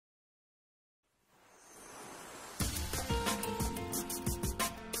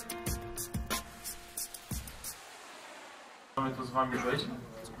Możemy tu z wami być.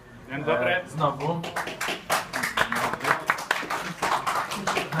 Dzień dobry. Znowu.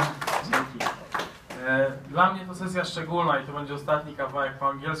 Dzięki. Dla mnie to sesja szczególna i to będzie ostatni kawałek po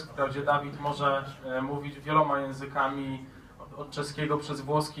angielsku, gdzie Dawid może mówić wieloma językami, od czeskiego przez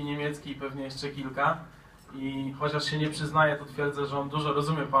włoski, niemiecki i pewnie jeszcze kilka. I chociaż się nie przyznaje, to twierdzę, że on dużo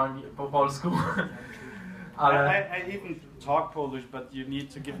rozumie po polsku. Ale... I even talk Polish, but you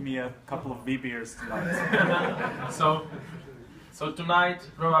need to give me a couple of beers tonight. So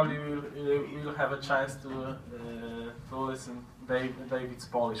tonight probably we'll have a chance to listen David's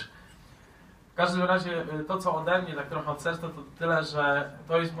Polish. W każdym razie to, co ode mnie, tak trochę od serca, to tyle, że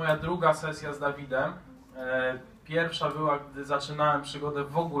to jest moja druga sesja z Dawidem. Pierwsza była, gdy zaczynałem przygodę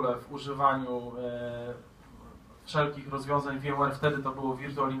w ogóle w używaniu wszelkich rozwiązań VMware, wtedy to było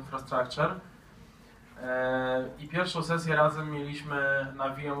Virtual Infrastructure. I pierwszą sesję razem mieliśmy na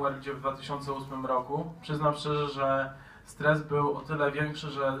VMware, gdzie w 2008 roku. Przyznam szczerze, że stres był o tyle większy,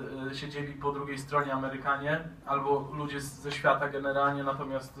 że siedzieli po drugiej stronie Amerykanie albo ludzie ze świata generalnie,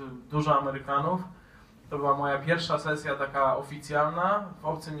 natomiast dużo Amerykanów. To była moja pierwsza sesja taka oficjalna, w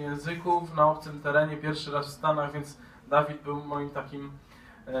obcym języku, na obcym terenie, pierwszy raz w Stanach, więc Dawid był moim takim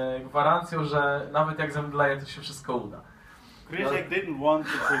gwarancją, że nawet jak zemdleję, to się wszystko uda. Krzysztof didn't want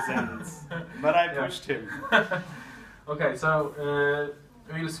to present, but I pushed him. Okay, so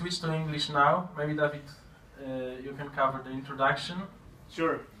we'll switch to English now. Maybe David, you can cover the introduction.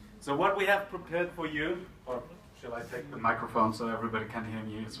 Sure. So what we have prepared for you, or shall I take the microphone so everybody can hear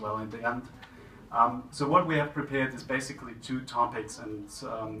me as well in the end? So what we have prepared is basically two topics, and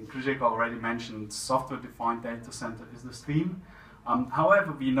Krzysztof already mentioned software-defined data center is the theme.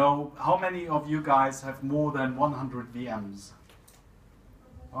 However, we know how many of you guys have more than 100 VMs?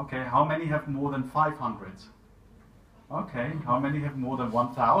 Okay, how many have more than 500? Okay, how many have more than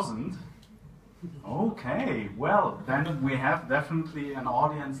 1,000? Okay, well, then we have definitely an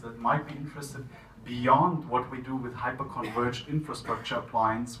audience that might be interested beyond what we do with hyper-converged infrastructure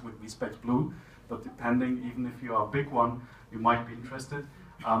appliance with VSPEX BLUE, but depending, even if you are a big one, you might be interested.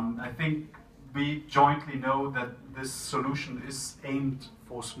 I think we jointly know that this solution is aimed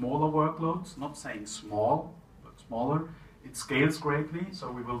for smaller workloads, not saying small, but smaller. It scales greatly,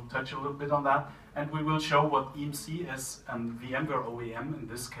 so we will touch a little bit on that. And we will show what EMC is and VMware OEM in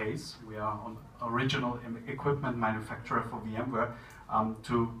this case. We are an original equipment manufacturer for VMware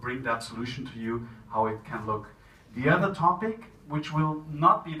to bring that solution to you, how it can look. The other topic, which will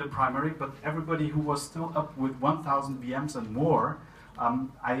not be the primary, but everybody who was still up with 1,000 VMs and more,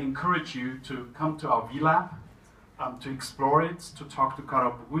 I encourage you to come to our VLab, to explore it, to talk to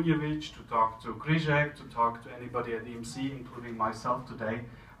Waszkiewicz, to talk to Krzysztof, to talk to anybody at EMC, including myself today,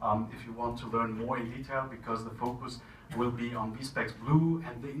 if you want to learn more in detail, because the focus will be on VSPEX BLUE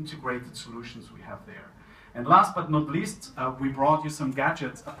and the integrated solutions we have there. And last but not least, we brought you some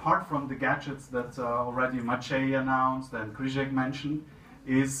gadgets, apart from the gadgets that already Maciej announced and Krzysztof mentioned,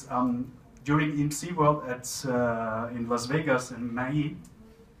 is during EMC World in Las Vegas in May,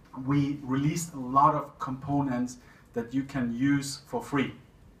 we released a lot of components that you can use for free.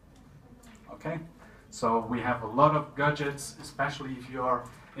 Okay? So we have a lot of gadgets, especially if you are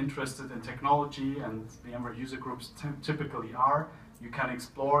interested in technology, and VMware user groups typically are. You can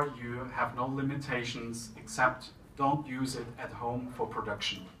explore, you have no limitations, except don't use it at home for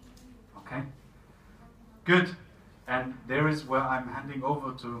production. Okay? Good. And there is where I'm handing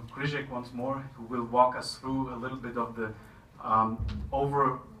over to Krzysztof once more, who will walk us through a little bit of the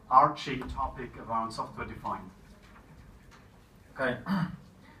overarching topic around software-defined. Okay,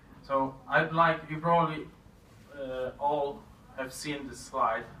 so I'd like, you probably all have seen this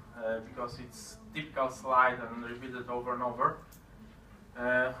slide because it's a typical slide and repeated over and over.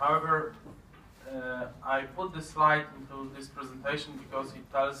 However, I put this slide into this presentation because it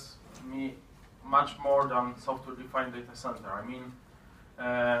tells me much more than software-defined data center. I mean,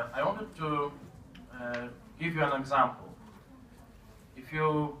 I wanted to give you an example. If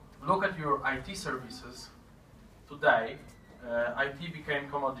you look at your IT services today, IT became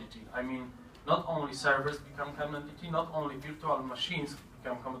commodity. I mean, not only servers become commodity, not only virtual machines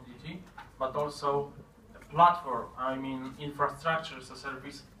become commodity, but also a platform, I mean, infrastructure as a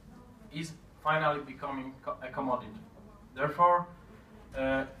service is finally becoming a commodity. Therefore,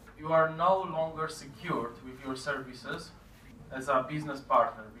 you are no longer secured with your services as a business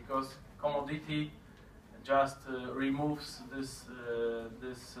partner, because commodity just removes this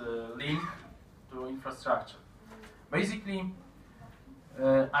link to infrastructure. Basically,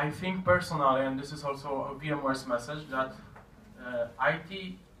 I think personally, and this is also a VMware's message, that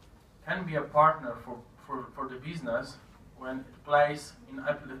IT can be a partner for the business when it plays in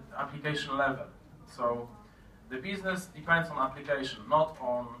application level. So The business depends on application, not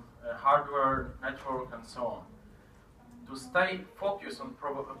on hardware, network, and so on. To stay focused on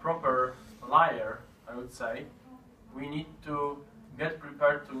a proper layer, I would say, we need to get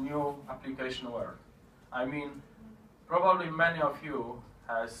prepared to new application world. I mean, probably many of you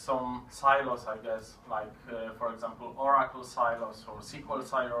has some silos, I guess, like, for example, Oracle silos or SQL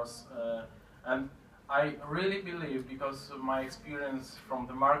silos, and I really believe, because of my experience from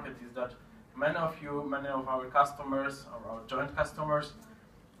the market, is that many of our customers, or our joint customers,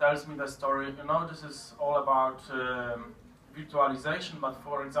 tells me the story, you know, this is all about virtualization, but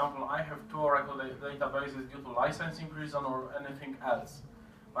for example, I have 2 Oracle databases due to licensing reason or anything else.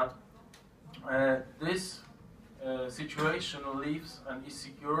 But this situation lives and is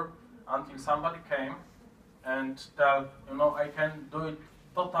secure until somebody came and tell, you know, I can do it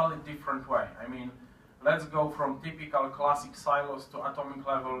totally different way. I mean, let's go from typical classic silos to atomic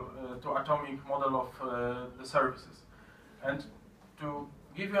level, to atomic model of the services. And to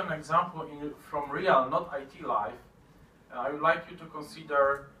give you an example from real, not IT life, I would like you to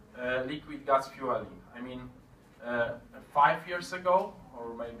consider liquid gas fueling. I mean, 5 years ago,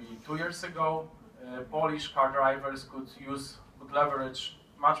 or maybe 2 years ago, Polish car drivers could leverage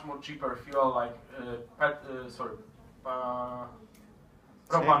much more cheaper fuel like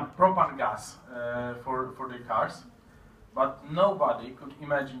propane gas for their cars. But nobody could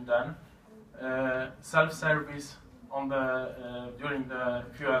imagine then self-service on the during the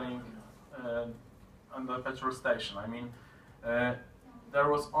fueling on the petrol station. I mean, there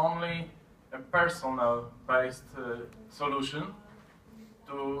was only a personnel-based solution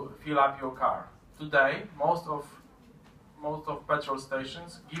to fill up your car. Today, most of petrol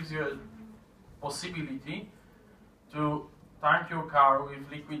stations gives you a possibility to tank your car with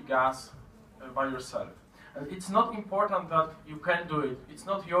liquid gas by yourself. And it's not important that you can do it. It's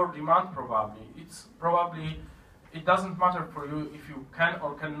not your demand probably. It's probably, it doesn't matter for you if you can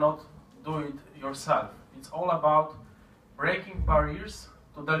or cannot do it yourself. It's all about breaking barriers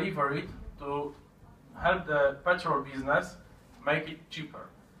to deliver it, to help the petrol business make it cheaper.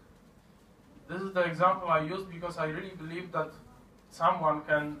 This is the example I use because I really believe that someone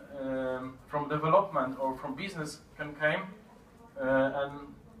can, from development or from business, can come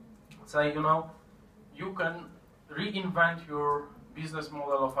and say, you know, you can reinvent your business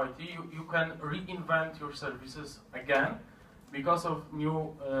model of IT, you can reinvent your services again because of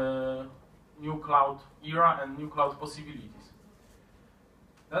new cloud era and new cloud possibilities.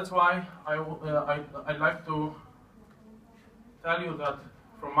 That's why I'd like to tell you that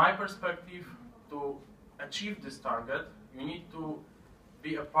from my perspective, to achieve this target, you need to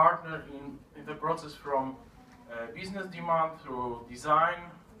be a partner in the process from business demand through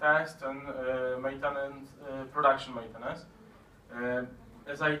design, test, and maintenance, production maintenance.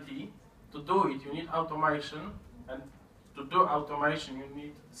 As IT, to do it, you need automation, and to do automation, you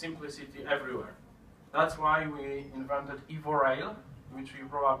need simplicity everywhere. That's why we invented EVO Rail, which you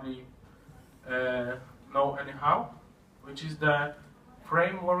probably know anyhow, which is the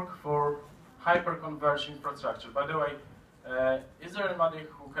framework for hyper-converged infrastructure. By the way, is there anybody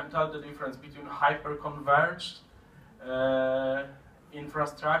who can tell the difference between hyper-converged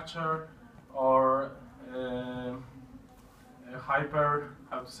infrastructure or hyper,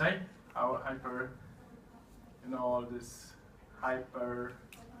 how to say? Hyper, you know, all this hyper.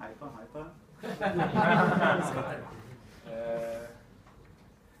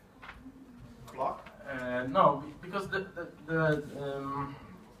 Block? No, because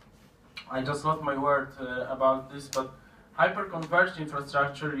I just lost my word about this, but hyper-converged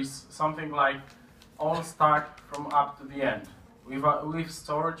infrastructure is something like all stack from up to the end, with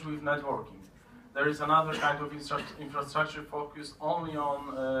storage, with networking. There is another kind of infrastructure focused only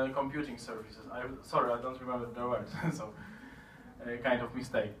on computing services. Sorry, I don't remember the word, so kind of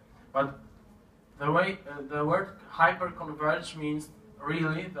mistake. But the word hyper-converged means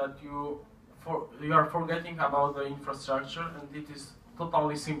really that you are forgetting about the infrastructure and it is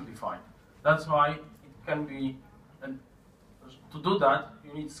totally simplified. That's why it can be, and to do that,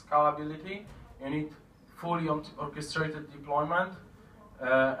 you need scalability, you need fully orchestrated deployment,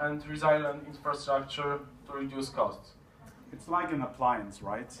 and resilient infrastructure to reduce costs. It's like an appliance,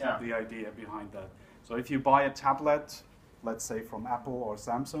 right? Yeah. The idea behind that. So if you buy a tablet, let's say from Apple or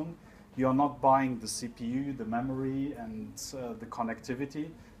Samsung, you're not buying the CPU, the memory, and the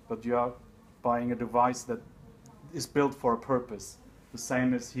connectivity, but you are buying a device that is built for a purpose. The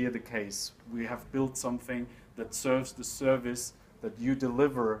same is here the case. We have built something that serves the service that you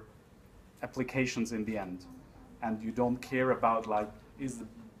deliver applications in the end. And you don't care about, like, is the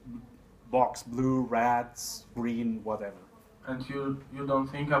box blue, red, green, whatever. And you don't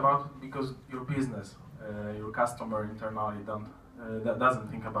think about it because your business. your customer internally that doesn't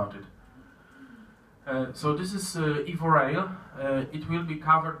think about it. So this is EVO Rail. It will be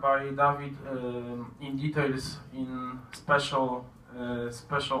covered by David in details in special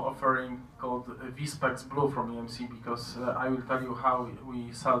offering called VSPEX BLUE from EMC, because I will tell you how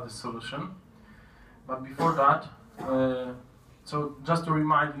we sell this solution. But before that, so just to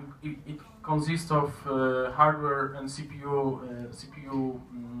remind, it consists of hardware and CPU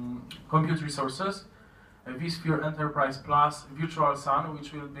compute resources, vSphere Enterprise Plus, Virtual SAN,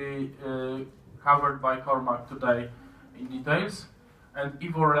 which will be covered by Cormac today in details, and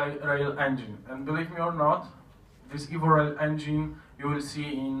EVO Rail engine. And believe me or not, this EVO Rail engine you will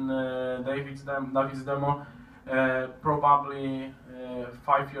see in David's demo. Probably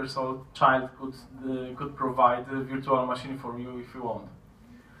 5 years old child could provide a virtual machine for you if you want.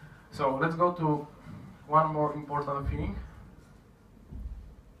 So let's go to one more important thing.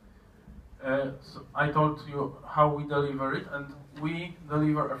 So I told you how we deliver it, and we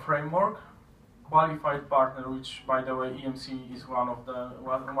deliver a framework, qualified partner, which, by the way, EMC is one of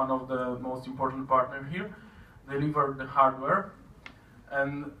the most important partners here. Deliver the hardware,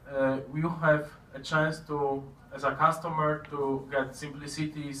 and you have a chance to, as a customer, to get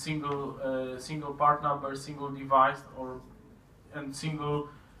simplicity, single part number, single device, and single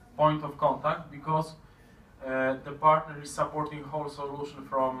point of contact, because the partner is supporting whole solution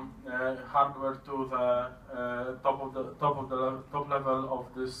from hardware to the top level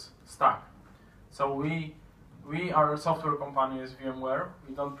of this stack. So we are a software company as VMware.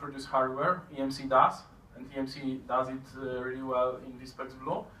 We don't produce hardware. EMC does, and EMC does it really well in VSPEX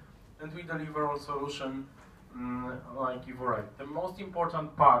BLUE, and we deliver all solution like EVO Rail. The most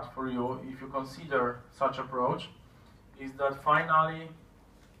important part for you, if you consider such approach, is that finally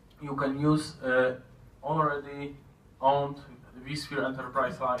you can use already owned vSphere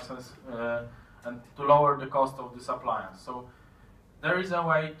Enterprise license and to lower the cost of this appliance. So there is a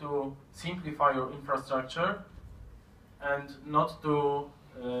way to simplify your infrastructure and not to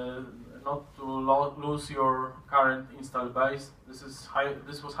lose your current install base.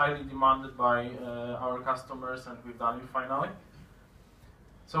 This was highly demanded by our customers, and we've done it finally.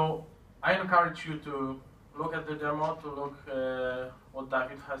 So I encourage you to look at the demo, to look what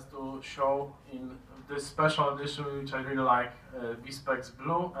David has to show in this special edition, which I really like, VSPEX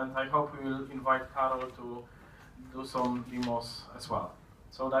BLUE, and I hope we will invite Carol to do some demos as well.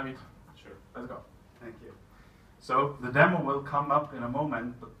 So David, sure, let's go. Thank you. So the demo will come up in a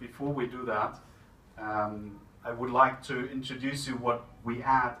moment, but before we do that, I would like to introduce you what we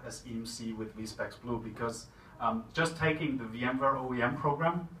add as EMC with VSPEX BLUE, because just taking the VMware OEM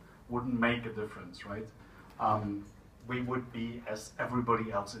program wouldn't make a difference, right? We would be as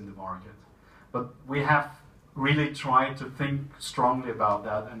everybody else in the market. But we have really tried to think strongly about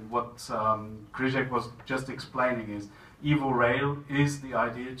that, and what Krzysztof was just explaining is EVO Rail is the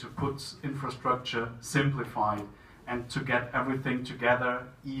idea to put infrastructure simplified and to get everything together,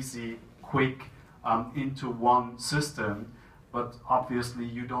 easy, quick, into one system. But obviously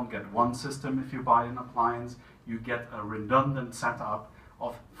you don't get one system if you buy an appliance, you get a redundant setup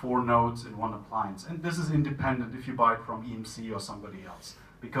of 4 nodes in one appliance. And this is independent if you buy it from EMC or somebody else,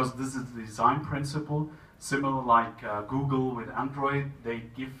 because this is the design principle. Similar like Google with Android, they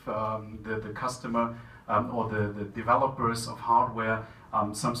give the customer or the developers of hardware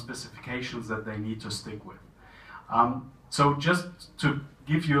some specifications that they need to stick with. So just to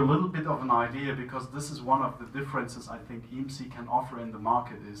give you a little bit of an idea, because this is one of the differences I think EMC can offer in the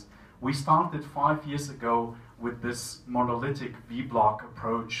market, is we started 5 years ago with this monolithic V-block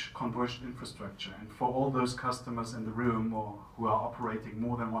approach, converged infrastructure. And for all those customers in the room or who are operating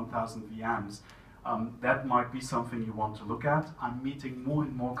more than 1,000 VMs, that might be something you want to look at. I'm meeting more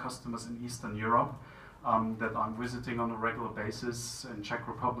and more customers in Eastern Europe that I'm visiting on a regular basis. In Czech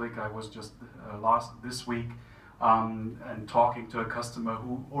Republic, I was just this week and talking to a customer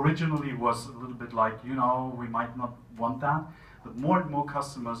who originally was a little bit like, you know, we might not want that. But more and more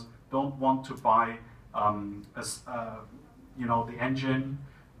customers don't want to buy, you know, the engine,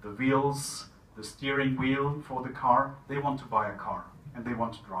 the wheels, the steering wheel for the car. They want to buy a car and they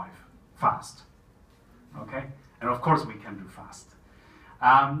want to drive fast. Okay, and of course we can do fast.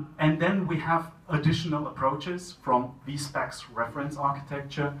 And then we have additional approaches from VSPEX reference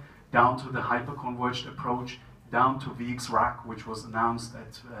architecture down to the hyperconverged approach, down to VxRack, which was announced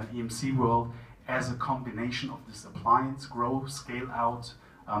at EMC World as a combination of this appliance, grow, scale out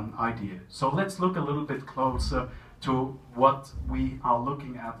idea. So let's look a little bit closer to what we are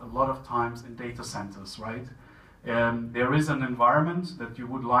looking at a lot of times in data centers, right? There is an environment that you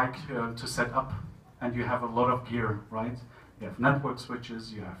would like to set up, and you have a lot of gear, right? You have network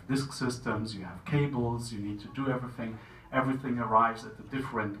switches, you have disk systems, you have cables, you need to do everything. Everything arrives at a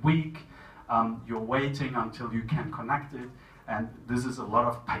different week. You're waiting until you can connect it, and this is a lot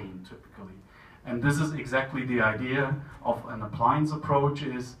of pain typically. And this is exactly the idea of an appliance approach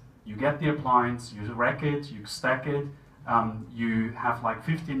is you get the appliance, you rack it, you stack it, you have like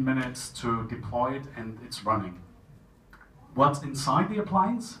 15 minutes to deploy it and it's running. What's inside the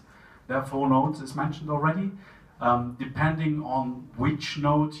appliance? There are 4 nodes as mentioned already. Depending on which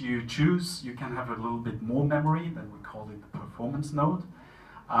node you choose, you can have a little bit more memory, then we call it the performance node.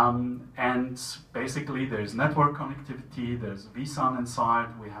 And basically there's network connectivity, there's vSAN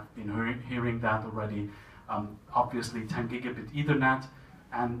inside, we have been hearing that already. Obviously 10 gigabit Ethernet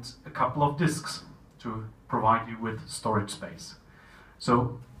and a couple of disks to provide you with storage space.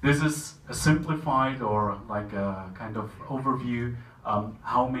 So this is a simplified or like a kind of overview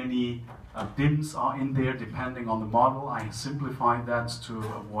how many DIMMs are in there depending on the model. I simplified that to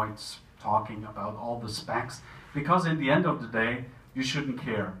avoid talking about all the specs because in the end of the day you shouldn't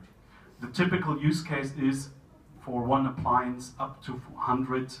care. The typical use case is for one appliance up to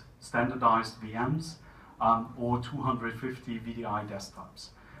 100 standardized VMs or 250 VDI desktops.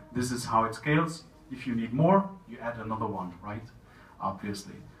 This is how it scales. If you need more, you add another one, right?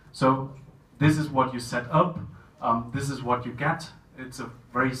 Obviously. So this is what you set up. This is what you get. It's a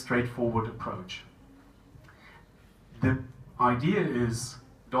very straightforward approach. The idea is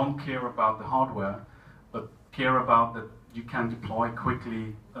don't care about the hardware, but care about that you can deploy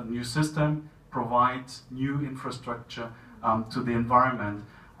quickly a new system, provide new infrastructure to the environment,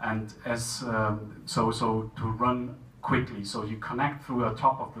 and as so to run quickly. So you connect through a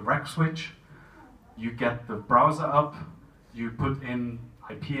top of the rack switch, you get the browser up, you put in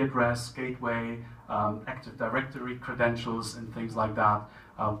IP address, gateway, Active Directory credentials, and things like that.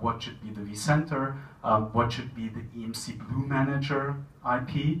 What should be the vCenter? What should be the EMC Blue Manager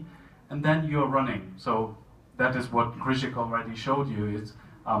IP? And then you're running. So that is what Krzysztof already showed you. Is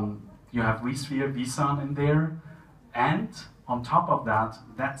you have vSphere, vSAN in there, and on top of that,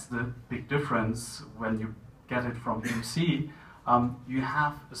 that's the big difference when you get it from EMC. You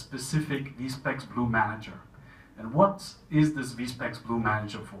have a specific VSPEX Blue Manager. And what is this VSPEX Blue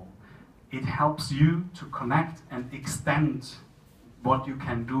Manager for? It helps you to connect and extend what you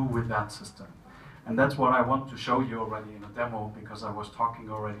can do with that system. And that's what I want to show you already in a demo because I was talking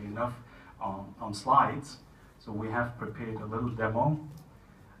already enough on slides. So we have prepared a little demo.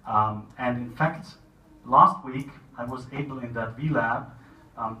 And in fact, last week I was able in that VLab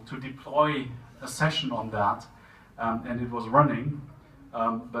to deploy a session on that and it was running.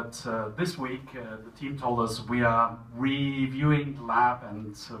 But this week the team told us we are reviewing the lab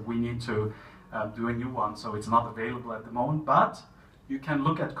and we need to do a new one, so it's not available at the moment, but you can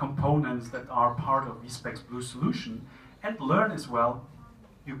look at components that are part of VSPEX Blue solution and learn as well.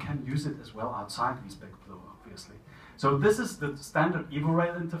 You can use it as well outside VSPEX Blue, obviously. So this is the standard EVO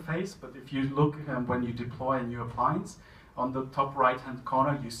rail interface, but if you look when you deploy a new appliance, on the top right-hand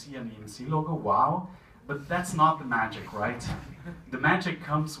corner you see an EMC logo, wow. But that's not the magic, right? The magic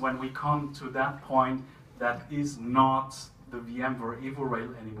comes when we come to that point that is not the VMware EVO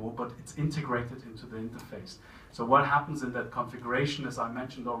rail anymore, but it's integrated into the interface. So what happens in that configuration, as I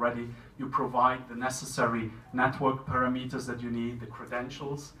mentioned already, you provide the necessary network parameters that you need, the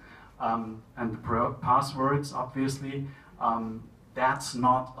credentials, and the passwords, obviously. That's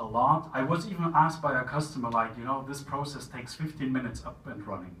not a lot. I was even asked by a customer, like, you know, this process takes 15 minutes up and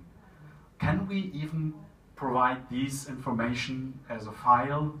running. Can we even provide this information as a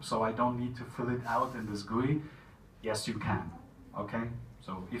file so I don't need to fill it out in this GUI? Yes, you can, okay?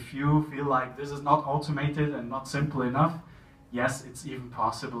 So if you feel like this is not automated and not simple enough, yes, it's even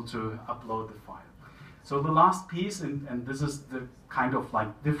possible to upload the file. So the last piece, and this is the kind of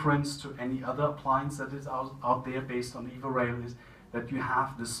like difference to any other appliance that is out there based on EVO rail, is that you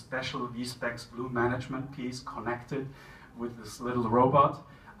have this special VSPEX Blue management piece connected with this little robot.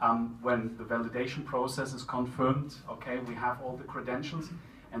 When the validation process is confirmed, okay, we have all the credentials,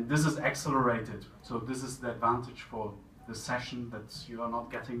 and this is accelerated. So this is the advantage for the session, that you are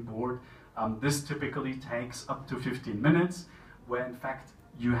not getting bored. This typically takes up to 15 minutes, where in fact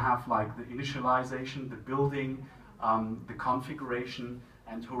you have like the initialization, the building, the configuration,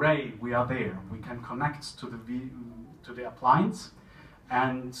 and hooray, we are there. We can connect to the appliance,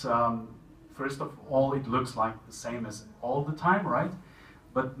 and first of all, it looks like the same as all the time, right?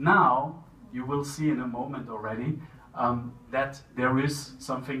 But now, you will see in a moment already that there is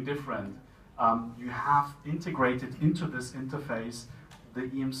something different. You have integrated into this interface the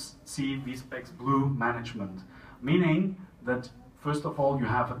EMC VSPEX Blue management, meaning that first of all you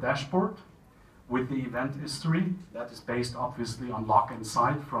have a dashboard with the event history that is based obviously on log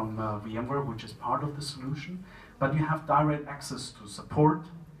insight from VMware, which is part of the solution. But you have direct access to support.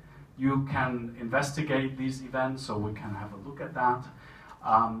 You can investigate these events, so we can have a look at that.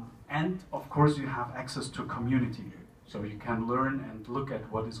 And of course, you have access to community, so you can learn and look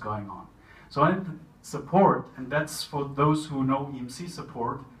at what is going on. So in support, and that's for those who know EMC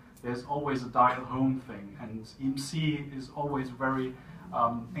support, there's always a dial home thing, and EMC is always very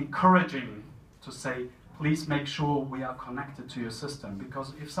encouraging to say, please make sure we are connected to your system,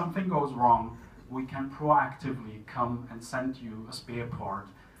 because if something goes wrong, we can proactively come and send you a spare part,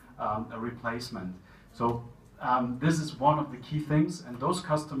 a replacement. So this is one of the key things, and those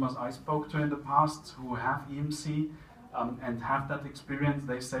customers I spoke to in the past who have EMC and have that experience,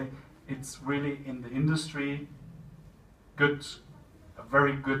 they say it's really in the industry good, a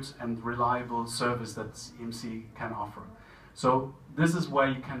very good and reliable service that EMC can offer. So this is where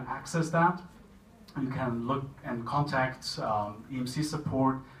you can access that. You can look and contact EMC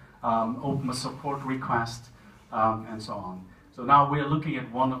support, open a support request, and so on. So now we're looking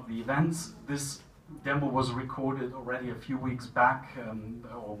at one of the events. This demo was recorded already a few weeks back,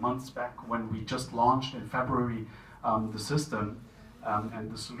 or months back, when we just launched in February the system and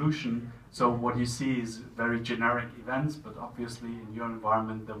the solution. So what you see is very generic events, but obviously in your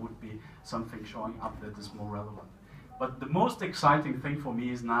environment there would be something showing up that is more relevant. But the most exciting thing for me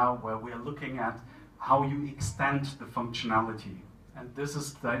is now where we are looking at how you extend the functionality. And this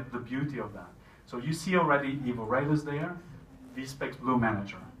is the beauty of that. So you see already EVO Radars there, VSPEX BLUE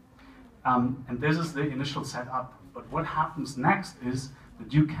Manager. And this is the initial setup. But what happens next is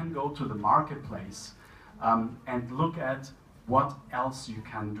that you can go to the marketplace and look at what else you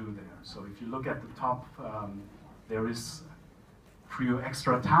can do there. So if you look at the top, there is a few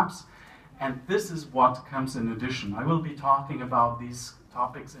extra tabs. And this is what comes in addition. I will be talking about these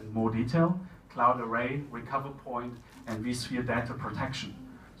topics in more detail: cloud array, recover point, and vSphere data protection.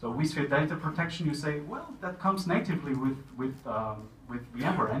 So vSphere data protection, you say, well, that comes natively with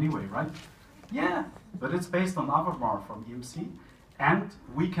VMware anyway, right? Yeah, but it's based on Avamar from EMC, and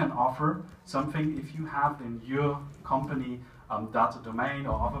we can offer something. If you have in your company data domain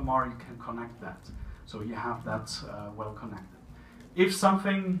or Avamar, you can connect that. So you have that well connected. If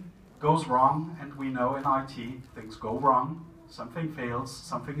something goes wrong, and we know in IT things go wrong, something fails,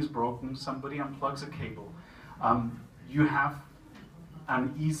 something is broken, somebody unplugs a cable, you have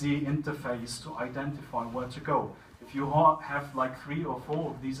an easy interface to identify where to go. If you have like 3 or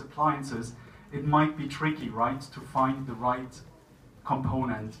 4 of these appliances, it might be tricky, right, to find the right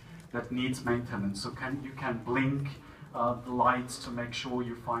component that needs maintenance. So you can blink the lights to make sure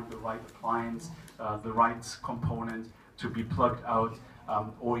you find the right appliance, the right component to be plugged out,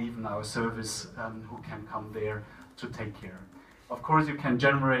 or even our service who can come there to take care. Of course, you can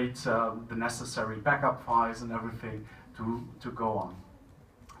generate the necessary backup files and everything to go on.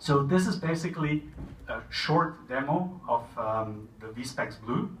 So this is basically a short demo of the VSPEX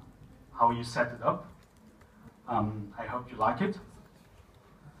BLUE, how you set it up. I hope you like it.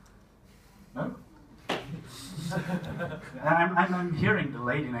 No? I'm hearing the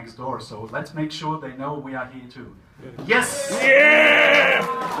lady next door, so let's make sure they know we are here too. Yes! Yeah!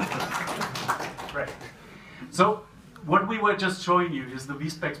 Great. So what we were just showing you is the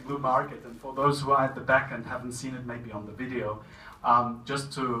VSPEX BLUE market, and for those who are at the back and haven't seen it maybe on the video,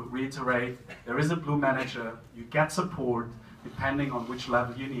 just to reiterate, there is a Blue Manager. You get support depending on which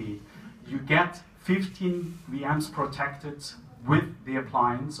level you need. You get 15 VMs protected with the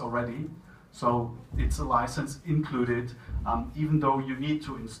appliance already, so it's a license included. Even though you need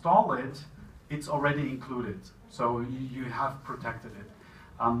to install it, it's already included, so you have protected it.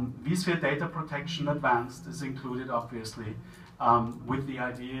 vSphere Data Protection Advanced is included, obviously, with the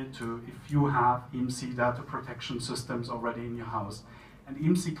idea to, if you have EMC data protection systems already in your house. And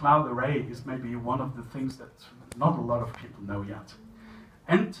EMC Cloud Array is maybe one of the things that not a lot of people know yet.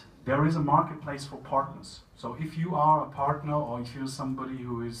 And there is a marketplace for partners. So if you are a partner, or if you're somebody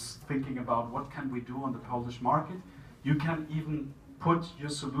who is thinking about what can we do on the Polish market, you can even put your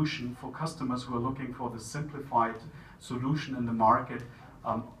solution for customers who are looking for the simplified solution in the market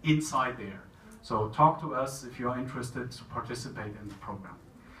inside there. So talk to us if you're interested to participate in the program.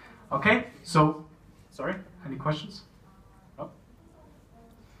 Okay, so, sorry, any questions? No?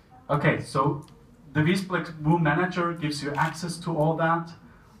 Okay, so the VSPEX BLUE Manager gives you access to all that.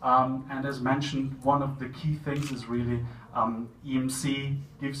 And as mentioned, one of the key things is really EMC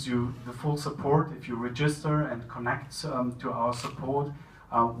gives you the full support if you register and connect to our support,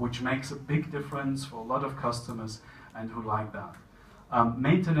 which makes a big difference for a lot of customers and who like that.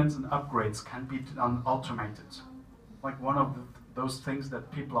 Maintenance and upgrades can be done automated. Like one of the those things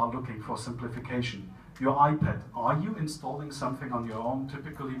that people are looking for simplification. Your iPad, are you installing something on your own?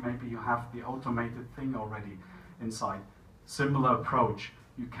 Typically, maybe you have the automated thing already inside. Similar approach.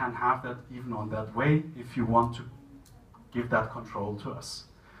 You can have that even on that way if you want to give that control to us.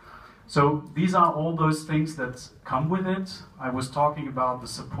 So these are all those things that come with it. I was talking about the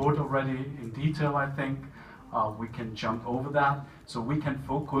support already in detail, I think. We can jump over that. So we can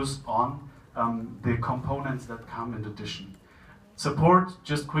focus on the components that come in addition. Support,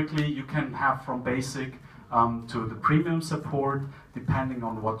 just quickly, you can have from basic to the premium support, depending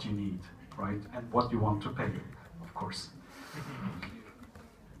on what you need, right? And what you want to pay, of course.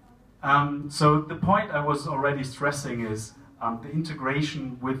 So the point I was already stressing is the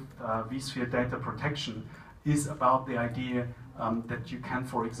integration with vSphere data protection is about the idea that you can,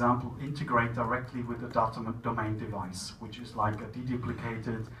 for example, integrate directly with a data domain device, which is like a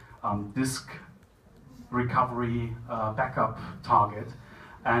deduplicated disk recovery backup target,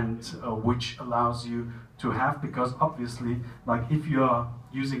 and which allows you to have, because obviously, like if you are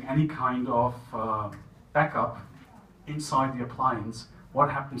using any kind of backup inside the appliance, what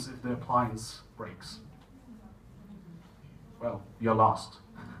happens if the appliance breaks? Well, you're lost.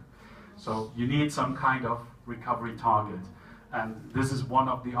 So you need some kind of recovery target. And this is one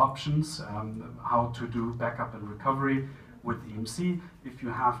of the options, how to do backup and recovery with EMC. If you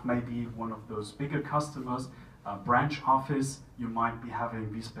have maybe one of those bigger customers, branch office, you might be having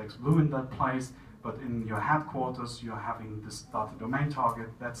VSPEX BLUE in that place, but in your headquarters, you're having this data domain target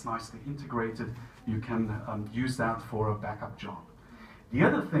that's nicely integrated. You can use that for a backup job. The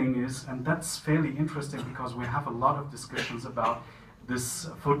other thing is, and that's fairly interesting because we have a lot of discussions about this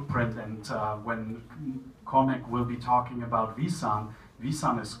footprint, and when Cormac will be talking about vSAN,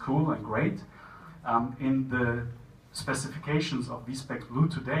 vSAN is cool and great. In the specifications of VSPEX BLUE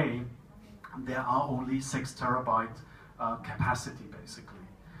today, there are only 6 terabyte capacity basically,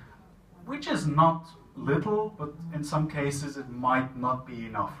 which is not little, but in some cases it might not be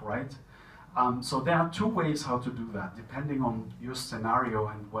enough, right? So there are 2 ways how to do that, depending on your scenario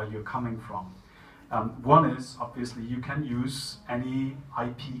and where you're coming from. One is, obviously, you can use any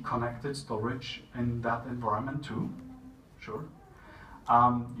IP-connected storage in that environment too, sure.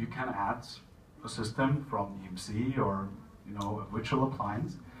 You can add a system from EMC or a virtual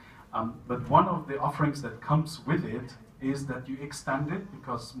appliance. But one of the offerings that comes with it is that you extend it,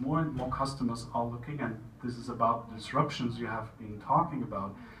 because more and more customers are looking, and this is about the disruptions you have been talking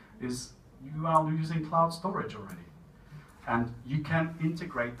about, is you are using cloud storage already. And you can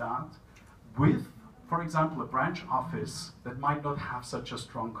integrate that with, for example, a branch office that might not have such a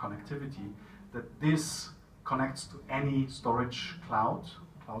strong connectivity, that this connects to any storage cloud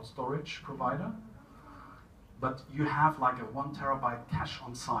storage provider, but you have like a 1 terabyte cache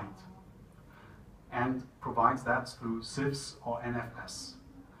on site and provides that through CIFS or NFS.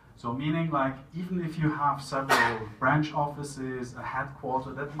 So meaning, like, even if you have several branch offices, a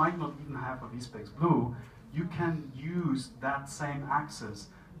headquarter that might not even have a VSPEX BLUE, you can use that same access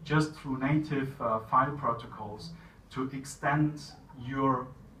just through native file protocols to extend your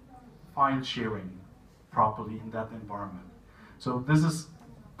file sharing properly in that environment. So this is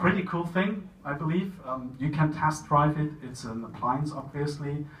a pretty cool thing, I believe. You can test drive it. It's an appliance,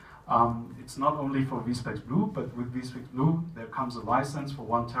 obviously. It's not only for VSPEX BLUE, but with VSPEX BLUE, there comes a license for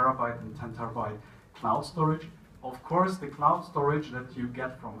 1 terabyte and 10 terabyte cloud storage. Of course, the cloud storage that you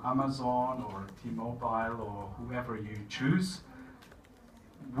get from Amazon or T-Mobile or whoever you choose,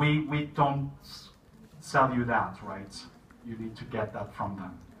 we don't sell you that, right? You need to get that from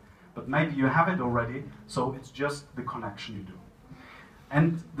them. But maybe you have it already, so it's just the connection you do.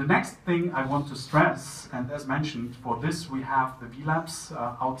 And the next thing I want to stress, and as mentioned, for this we have the VLabs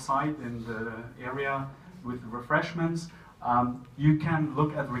outside in the area with refreshments. You can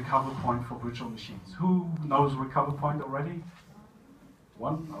look at Recover Point for virtual machines. Who knows Recover Point already?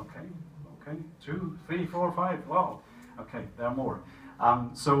 1, okay, 2, 3, 4, 5, wow. Okay, there are more.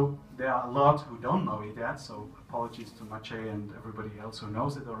 So there are a lot who don't know it yet, so apologies to Maciej and everybody else who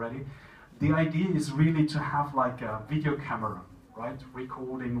knows it already. The idea is really to have like a video camera, right?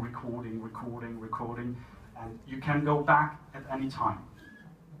 Recording, and you can go back at any time.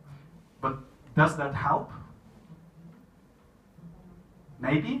 But does that help?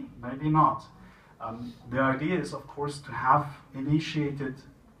 Maybe, maybe not. The idea is, of course, to have initiated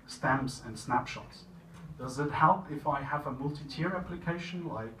stamps and snapshots. Does it help if I have a multi-tier application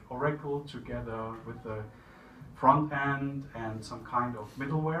like Oracle together with the front end and some kind of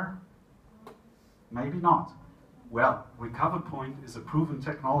middleware? Maybe not. Well, Recover Point is a proven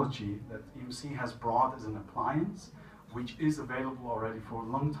technology that EMC has brought as an appliance, which is available already for a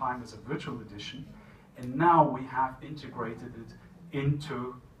long time as a virtual edition. And now we have integrated it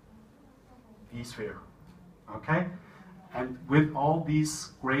into vSphere, okay? And with all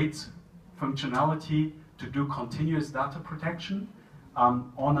these great functionality to do continuous data protection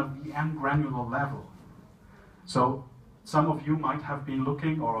on a VM granular level. So some of you might have been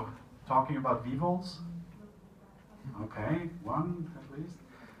looking or talking about vVols. Okay, one at least.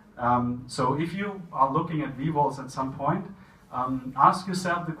 So if you are looking at vVols at some point, ask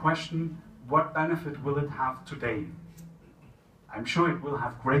yourself the question, what benefit will it have today? I'm sure it will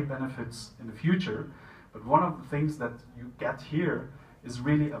have great benefits in the future, but one of the things that you get here is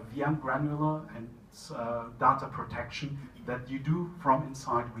really a VM granular and data protection that you do from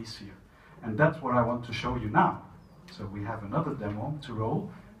inside vSphere. And that's what I want to show you now. So we have another demo to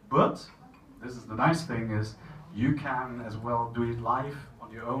roll, but this is the nice thing is you can as well do it live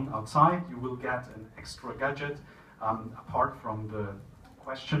on your own outside. You will get an extra gadget apart from the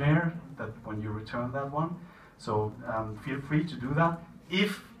questionnaire that when you return that one. So feel free to do that.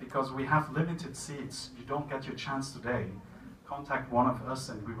 If, because we have limited seats, you don't get your chance today, contact one of us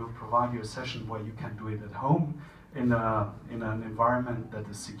and we will provide you a session where you can do it at home in an environment that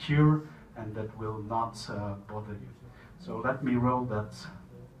is secure and that will not bother you. So let me roll that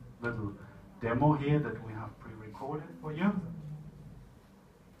little demo here that we have pre-recorded for you.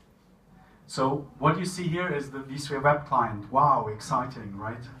 So what you see here is the vSphere web client. Wow, exciting,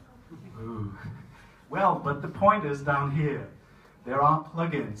 right? Ooh. Well, but the point is down here. There are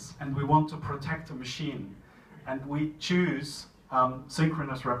plugins, and we want to protect the machine. And we choose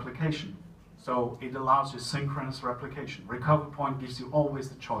synchronous replication. So it allows you synchronous replication. Recovery Point gives you always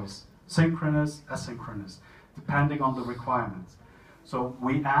the choice. Synchronous, asynchronous, depending on the requirements. So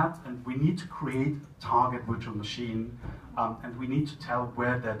we add, and we need to create a target virtual machine, and we need to tell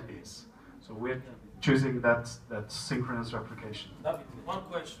where that is. So we're choosing that synchronous replication. David, one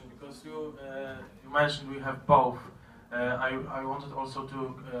question, because you mentioned we have both. I wanted also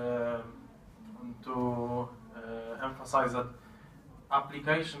to emphasize that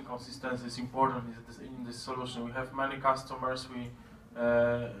application consistency is important in this solution. We have many customers. We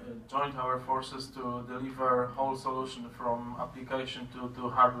joined our forces to deliver whole solution from application to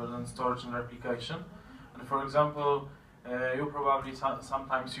hardware and storage and replication. And for example, you probably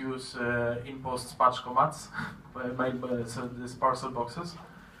sometimes use in-post patch commands made by these parcel boxes.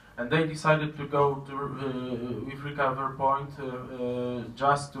 And they decided to go to, with Recovery Point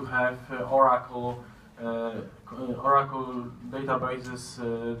just to have Oracle databases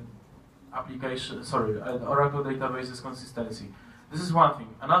Oracle databases consistency. This is one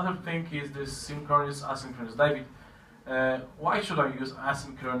thing. Another thing is this synchronous, asynchronous. David, why should I use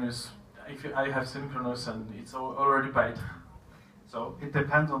asynchronous if I have synchronous and it's already paid? So it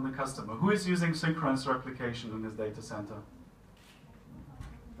depends on the customer. Who is using synchronous replication in his data center?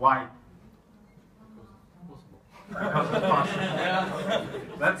 Why? Because it's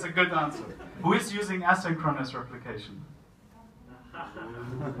possible. That's a good answer. Who is using asynchronous replication?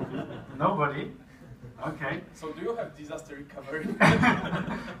 Nobody. Okay. So do you have disaster recovery?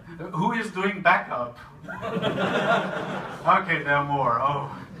 Who is doing backup? Okay, there are more.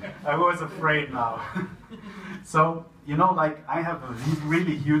 Oh, I was afraid now. So, you know, like I have a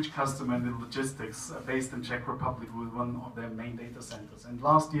really huge customer in the logistics based in Czech Republic with one of their main data centers. And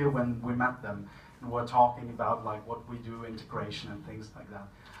last year when we met them and were talking about like what we do, integration and things like that,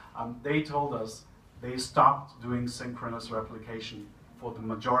 they told us they stopped doing synchronous replication for the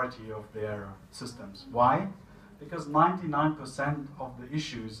majority of their systems. Why? Because 99% of the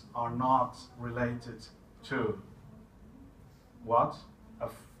issues are not related to what? A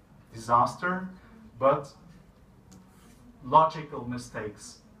disaster, but logical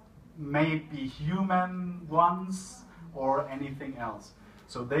mistakes, maybe human ones or anything else.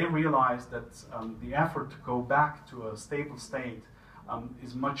 So they realized that the effort to go back to a stable state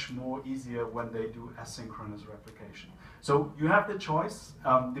is much more easier when they do asynchronous replication. So you have the choice,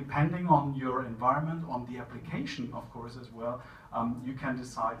 depending on your environment, on the application, of course, as well, you can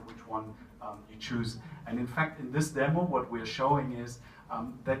decide which one you choose. And in fact, in this demo, what we're showing is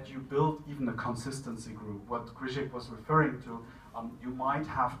that you build even a consistency group. What Krzysztof was referring to, you might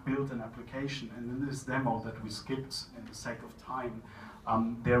have built an application, and in this demo that we skipped in the sake of time,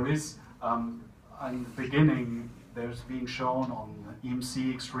 there is, in the beginning, there's being shown on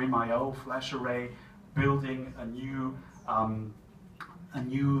EMC Extreme IO flash array, building a new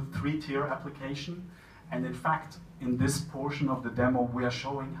 3-tier application. And in fact, in this portion of the demo, we are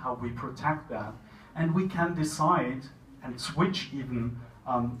showing how we protect that. And we can decide and switch even,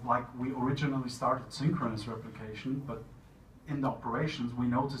 like we originally started synchronous replication, but in the operations, we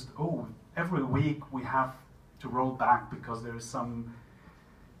noticed, oh, every week we have to roll back because there is some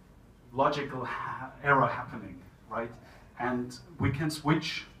logical error happening, right? And we can switch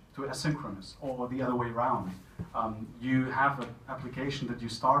to asynchronous or the other way around. You have an application that you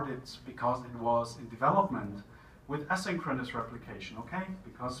started because it was in development with asynchronous replication, okay?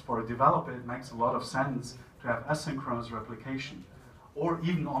 Because for a developer it makes a lot of sense to have asynchronous replication, or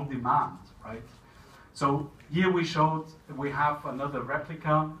even on demand, right? So here we showed we have another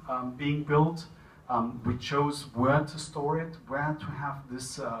replica being built. We chose where to store it, where to have this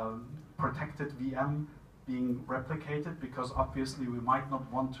protected VM being replicated, because obviously we might not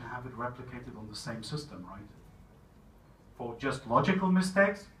want to have it replicated on the same system, right? For just logical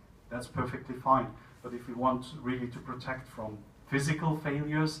mistakes, that's perfectly fine. But if you want really to protect from physical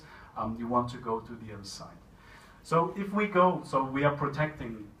failures, you want to go to the other side. So if we go, so we are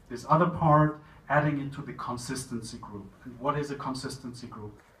protecting this other part, adding it to the consistency group. And what is a consistency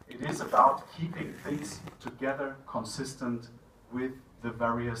group? It is about keeping things together consistent with the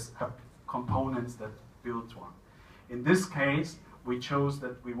various components that build one. In this case, we chose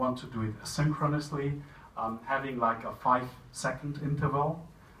that we want to do it asynchronously, having like a 5-second interval.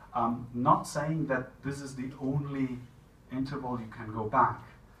 Not saying that this is the only interval you can go back,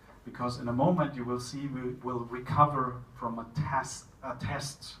 because in a moment you will see we will recover from a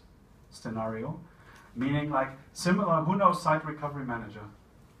test scenario, meaning like similar, who knows Site Recovery Manager?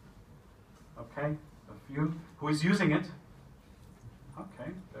 Okay, a few. Who is using it?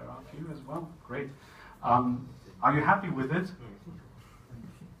 Okay, there are a few as well. Great. Are you happy with it?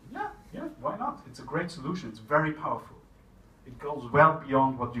 Yeah, why not? It's a great solution. It's very powerful. It goes well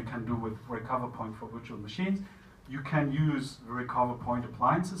beyond what you can do with Recover Point for virtual machines. You can use the Recover Point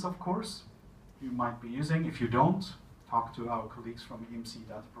appliances, of course. You might be using. If you don't, talk to our colleagues from EMC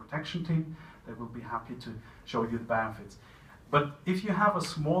Data Protection team. They will be happy to show you the benefits. But if you have a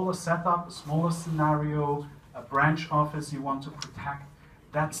smaller setup, a smaller scenario, a branch office you want to protect,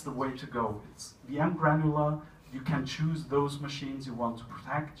 that's the way to go. It's VM granular. You can choose those machines you want to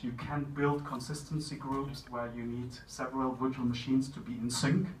protect. You can build consistency groups where you need several virtual machines to be in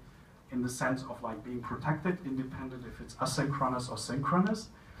sync, in the sense of like being protected, independent if it's asynchronous or synchronous.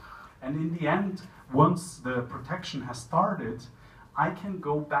 And in the end, once the protection has started, I can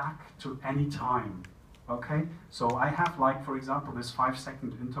go back to any time. Okay, so I have like, for example, this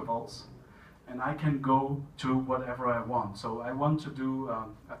 5-second intervals, and I can go to whatever I want. So I want to do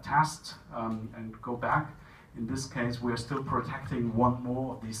a test and go back. In this case, we are still protecting one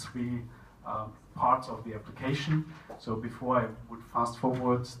more of these 3 parts of the application. So before I would fast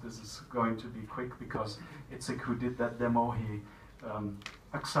forward, this is going to be quick because Itzek, who did that demo, he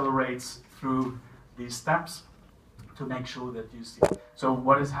accelerates through these steps to make sure that you see. So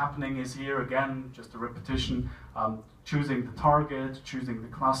what is happening is here, again, just a repetition, choosing the target, choosing the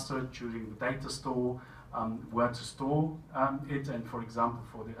cluster, choosing the data store, where to store it. And for example,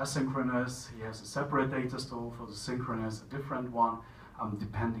 for the asynchronous, he has a separate data store. For the synchronous, a different one,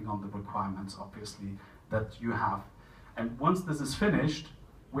 depending on the requirements, obviously, that you have. And once this is finished,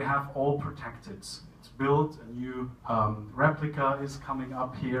 we have all protected. It's built, a new replica is coming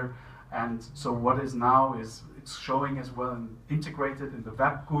up here. And so what is now is it's showing as well and integrated in the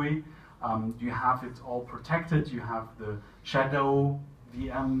web GUI. You have it all protected. You have the shadow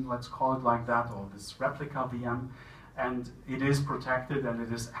VM, let's call it like that, or this replica VM, and it is protected and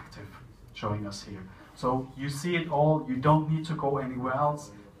it is active, showing us here. So you see it all. You don't need to go anywhere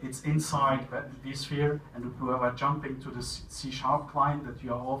else. It's inside vSphere, and if we are jumping to the C# client that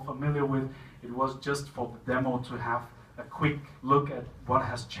you are all familiar with, it was just for the demo to have a quick look at what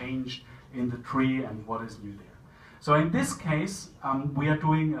has changed in the tree and what is new there. So in this case, we are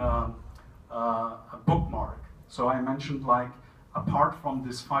doing a bookmark. So I mentioned, like, apart from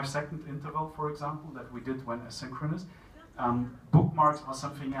this 5-second interval, for example, that we did when asynchronous, bookmarks are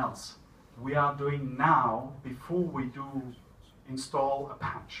something else. We are doing now, before we do install a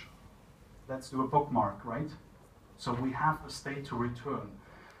patch. Let's do a bookmark, right? So we have a state to return.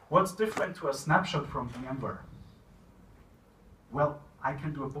 What's different to a snapshot from VMware? Well, I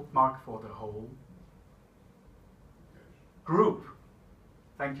can do a bookmark for the whole group.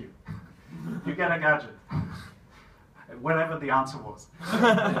 Thank you. You get a gadget. Whatever the answer was.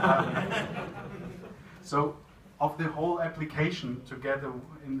 So, of the whole application together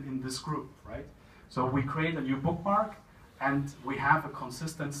in this group, right? So we create a new bookmark, and we have a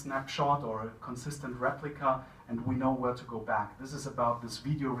consistent snapshot or a consistent replica, and we know where to go back. This is about this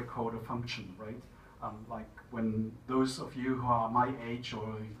video recorder function, right? Like when those of you who are my age or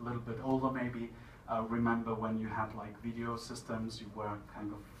a little bit older maybe remember when you had like video systems, you were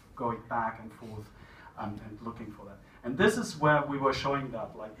kind of going back and forth and looking for that. And this is where we were showing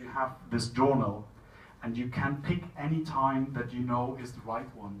that, like you have this journal, and you can pick any time that you know is the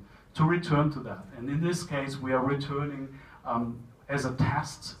right one to return to that. And in this case, we are returning as a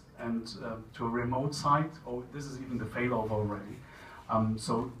test and to a remote site. Oh, this is even the failover already.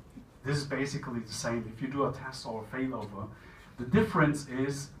 So this is basically the same. If you do a test or a failover, the difference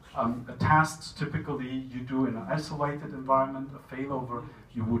is a test typically you do in an isolated environment. A failover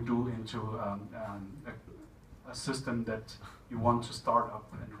you would do into a system that you want to start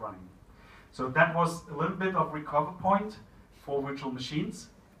up and running. So that was a little bit of recover point for virtual machines.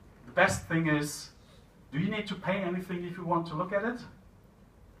 The best thing is, do you need to pay anything if you want to look at it?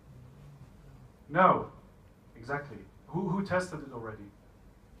 No, exactly. Who tested it already?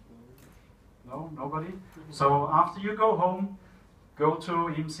 No, nobody? So after you go home, go to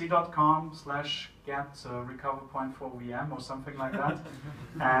emc.com/get recover point for VM or something like that,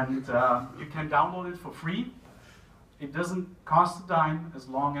 and you can download it for free. It doesn't cost a dime as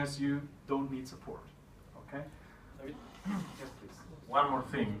long as you don't need support. Okay? Yes, please. One more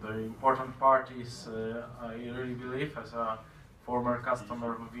thing. The important part is, I really believe, as a former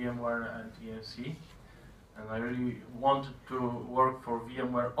customer of VMware and EMC, and I really wanted to work for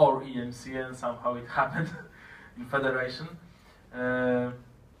VMware or EMC, and somehow it happened in Federation. The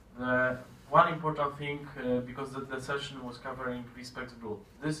one important thing, because the session was covering VSPEX BLUE,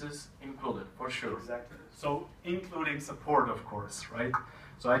 this is included for sure. Exactly. So including support, of course, right?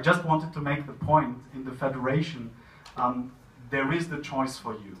 So I just wanted to make the point in the Federation, there is the choice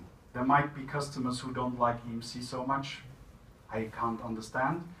for you. There might be customers who don't like EMC so much. I can't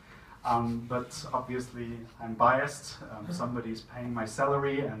understand. But obviously I'm biased. Somebody is paying my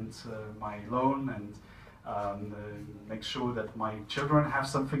salary and my loan and make sure that my children have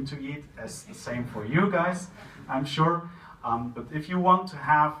something to eat. As the same for you guys, I'm sure. But if you want to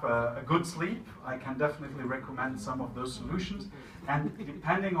have a good sleep, I can definitely recommend some of those solutions. And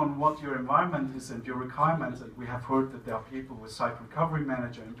depending on what your environment is and your requirements, and we have heard that there are people with Site Recovery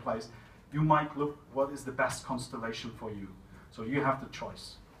Manager in place, you might look what is the best constellation for you. So you have the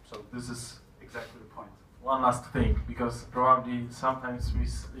choice. So this is exactly the point. One last thing, because probably sometimes we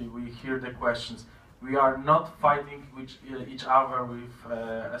hear the questions. We are not fighting with each other with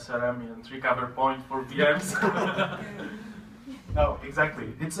SRM and recover point for VMs. No,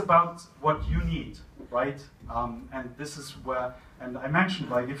 exactly. It's about what you need, right? And this is where, and I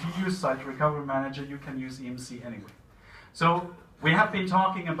mentioned, like, if you use Site Recovery Manager, you can use EMC anyway. So we have been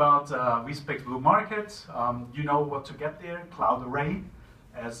talking about VSPEX BLUE Market. You know what to get there, Cloud Array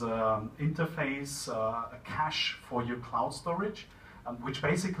as an interface, a cache for your cloud storage, which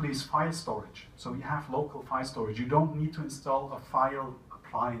basically is file storage. So you have local file storage. You don't need to install a file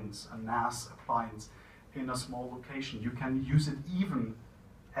appliance, a NAS appliance in a small location. You can use it even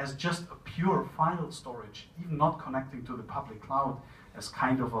as just a pure file storage, even not connecting to the public cloud, as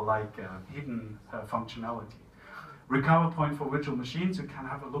kind of a hidden functionality. Recover point for virtual machines, you can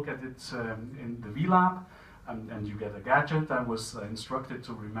have a look at it in the VLab, and you get a gadget. I was instructed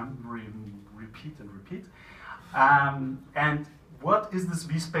to remember, repeat and repeat. And what is this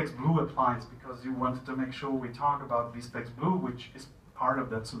VSPEX BLUE appliance? Because you wanted to make sure we talk about VSPEX BLUE, which is part of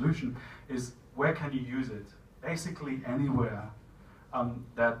that solution, is where can you use it? Basically anywhere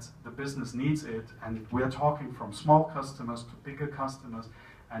that the business needs it, and we're talking from small customers to bigger customers,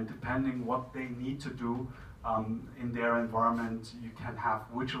 and depending what they need to do in their environment, you can have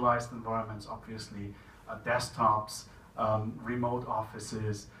virtualized environments, obviously, desktops, remote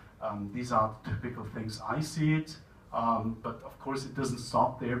offices. These are the typical things I see it, but of course it doesn't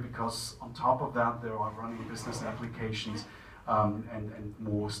stop there, because on top of that there are running business applications and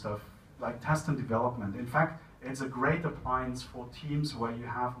more stuff like test and development. In fact, it's a great appliance for teams where you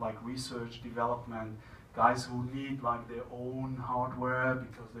have like research, development, guys who need like their own hardware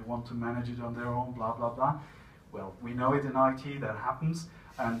because they want to manage it on their own, blah, blah, blah. Well, we know it in IT, that happens,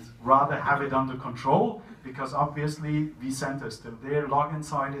 and rather have it under control, because obviously vCenter is still there, login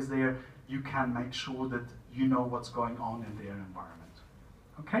side is there, you can make sure that you know what's going on in their environment.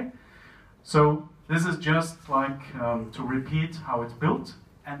 Okay? So this is just like to repeat how it's built.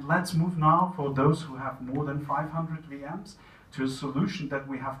 And let's move now, for those who have more than 500 VMs, to a solution that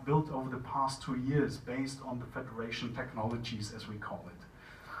we have built over the past 2 years based on the Federation technologies, as we call it,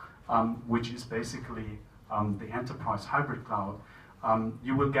 which is basically the enterprise hybrid cloud.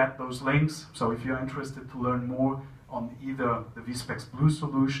 You will get those links, so if you're interested to learn more on either the VSPEX BLUE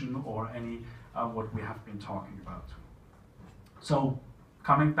solution or any what we have been talking about. So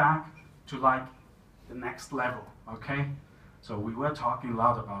coming back to like the next level, okay? So we were talking a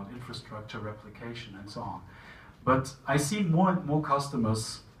lot about infrastructure, replication, and so on. But I see more and more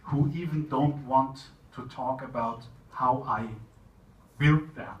customers who even don't want to talk about how I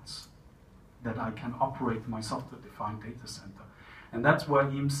build that I can operate my software-defined data center. And that's where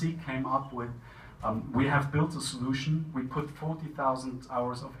EMC came up with We have built a solution. We put 40,000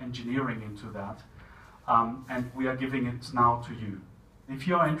 hours of engineering into that, and we are giving it now to you. If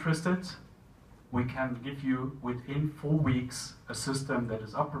you are interested, we can give you within 4 weeks a system that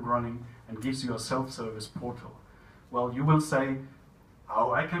is up and running and gives you a self-service portal. Well, you will say,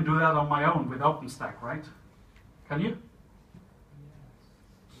 oh, I can do that on my own with OpenStack, right? Can you?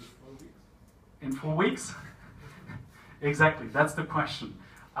 In 4 weeks? Exactly, that's the question.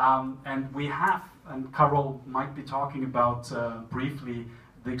 And we have, and Karol might be talking about briefly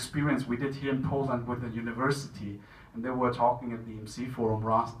the experience we did here in Poland with a university, and they were talking at the EMC forum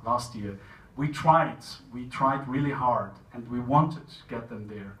last year. We tried really hard, and we wanted to get them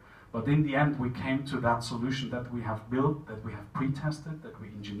there. But in the end, we came to that solution that we have built, that we have pre-tested, that we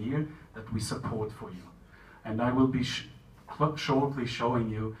engineered, that we support for you. And I will be shortly showing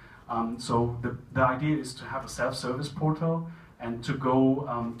you. So the idea is to have a self-service portal and to go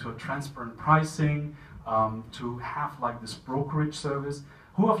to a transparent pricing, to have like this brokerage service.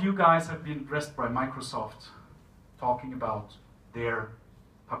 Who of you guys have been addressed by Microsoft talking about their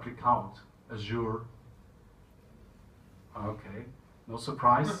public cloud, Azure? Okay, no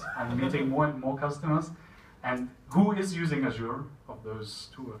surprise. I'm meeting more and more customers. And who is using Azure of those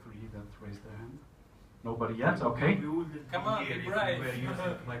 2 or 3 that raised their hand? Nobody yet? Okay. Come on, be brave.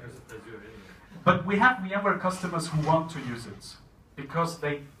 Microsoft Azure. But we have VMware customers who want to use it because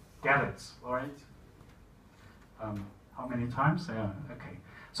they get it, all right? How many times? Yeah, okay.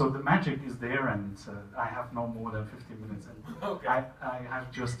 So the magic is there, and I have no more than 15 minutes. And okay. I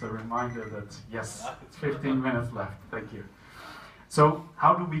have just a reminder that, yes, it's 15 minutes left. Thank you. So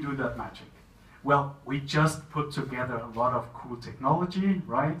how do we do that magic? Well, we just put together a lot of cool technology,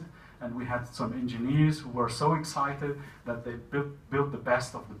 right? And we had some engineers who were so excited that they built the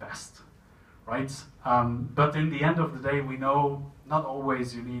best of the best, right? But in the end of the day, we know not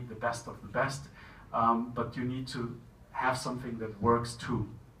always you need the best of the best, but you need to have something that works too,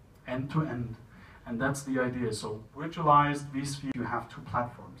 end to end. And that's the idea. So virtualized, vSphere, you have 2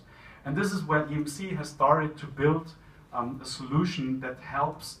 platforms. And this is where EMC has started to build a solution that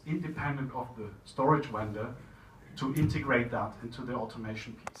helps, independent of the storage vendor, to integrate that into the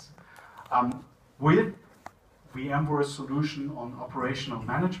automation piece. With VMware solution on operational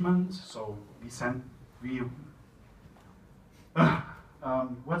management, so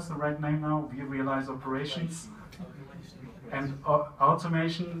what's the right name now? We realize operations. And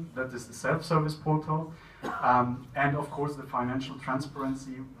automation, that is the self-service portal. And of course the financial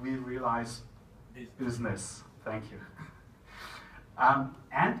transparency, we realize business. Thank you.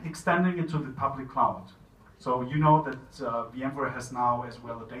 And extending it to the public cloud. So you know that VMware has now as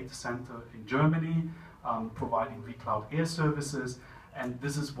well a data center in Germany, providing vCloud Air services, and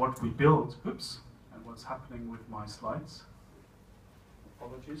this is what we built. Oops, and what's happening with my slides?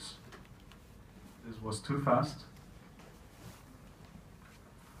 Apologies. This was too fast.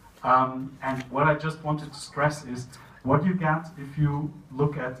 And what I just wanted to stress is what you get if you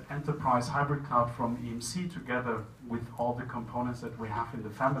look at enterprise hybrid cloud from EMC together with all the components that we have in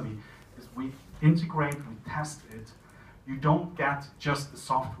the family is we integrate, we test it. You don't get just the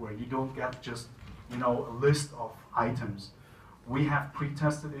software. You don't get just, you know, a list of items. We have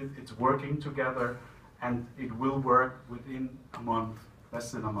pre-tested it. It's working together, and it will work within a month,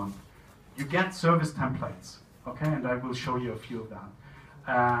 less than a month. You get service templates, okay, and I will show you a few of that.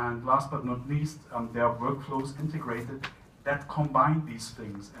 And last but not least, there are workflows integrated that combine these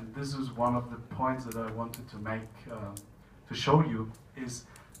things. And this is one of the points that I wanted to make to show you is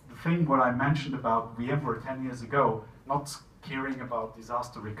the thing what I mentioned about VMware 10 years ago, not caring about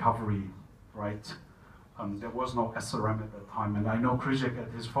disaster recovery, right? There was no SRM at that time. And I know Krzysztof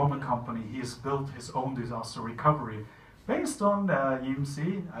at his former company, he has built his own disaster recovery based on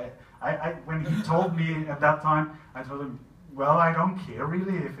EMC. When he told me at that time, I told him, well, I don't care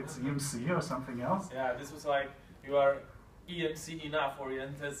really if it's EMC or something else. Yeah, this was like, you are EMC enough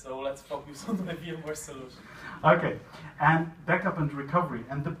oriented, so let's focus on the VMware solution. Okay, and backup and recovery.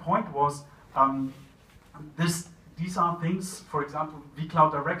 And the point was, these are things, for example,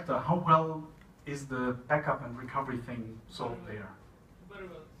 vCloud Director, how well is the backup and recovery thing solved there? Very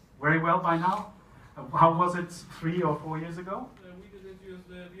well. Very well by now? How was it 3 or 4 years ago? We didn't use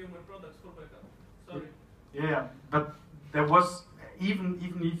the VMware products for backup. Sorry. Yeah, but there was, even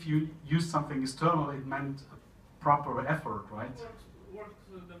if you use something external, it meant a proper effort, right? Worked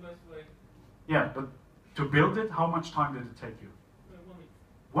the best way. Yeah, but to build it, how much time did it take you? 1 week.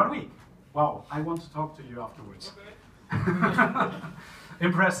 1 week? Wow, I want to talk to you afterwards. Okay.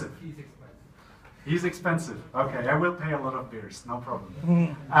 Impressive. He's expensive. He's expensive. Okay, I will pay a lot of beers, no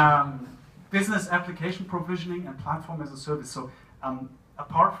problem. Business application provisioning and platform as a service. So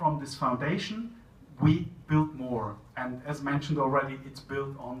apart from this foundation, we build more, and as mentioned already, it's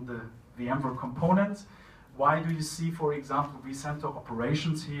built on the VMware components. Why do you see, for example, vCenter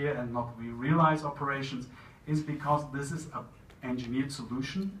operations here and not vRealize operations? Is because this is an engineered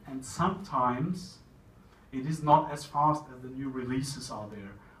solution, and sometimes it is not as fast as the new releases are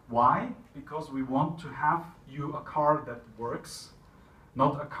there. Why? Because we want to have you a car that works,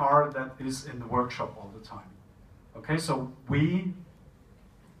 not a car that is in the workshop all the time. Okay, so we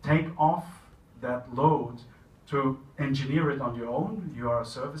take off that load to engineer it on your own. You are a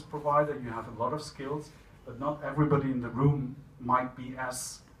service provider, you have a lot of skills, but not everybody in the room might be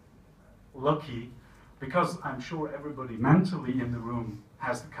as lucky, because I'm sure everybody mentally in the room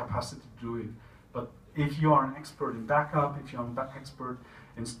has the capacity to do it. But if you are an expert in backup, if you're an expert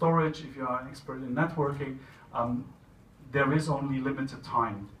in storage, if you are an expert in networking, there is only limited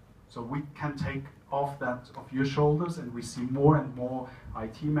time. So we can take off that off your shoulders, and we see more and more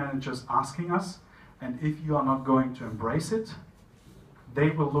IT managers asking us, and if you are not going to embrace it, they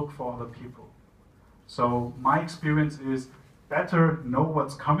will look for other people. So my experience is better know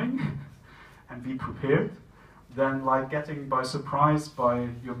what's coming and be prepared than like getting by surprise by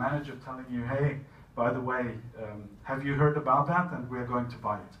your manager telling you, hey, by the way, have you heard about that? And we're going to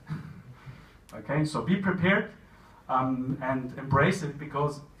buy it. Okay, so be prepared and embrace it,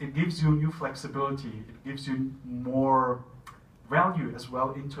 because it gives you new flexibility. It gives you more value as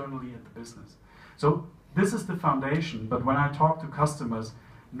well internally at the business. So this is the foundation, but when I talk to customers,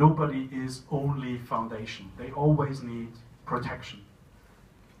 nobody is only foundation. They always need protection,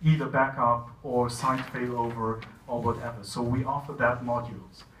 either backup or site failover or whatever. So we offer that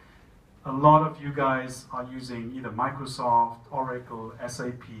modules. A lot of you guys are using either Microsoft, Oracle,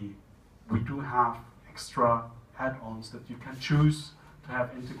 SAP. We do have extra add-ons that you can choose to have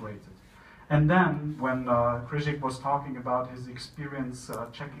integrated. And then when Krzysztof was talking about his experience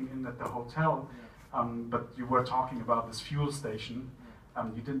checking in at the hotel, but you were talking about this fuel station,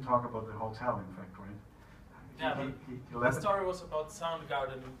 you didn't talk about the hotel, in fact, right? Yeah, the story was about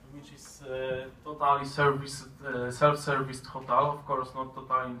Soundgarden, which is Totally self-serviced hotel. Of course, not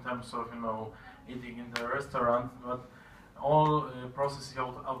totally in terms of eating in the restaurant, but all processes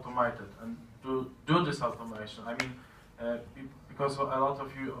automated. And to do this automation, I mean, because a lot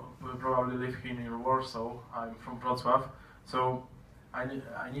of you will probably live here in Warsaw. I'm from Wrocław, so I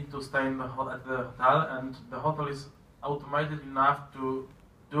need to stay at the hotel, and the hotel is automated enough to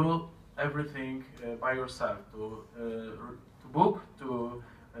do everything by yourself, to book, to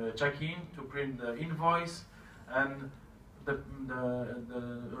check in, to print the invoice, and the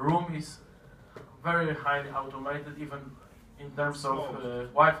room is very highly automated, even in terms of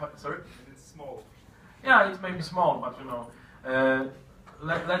Wi-Fi. Sorry? it's small. Yeah, it may be small, but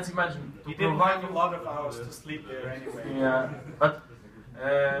let's imagine. You didn't have a lot of hours to sleep there anyway. Yeah, but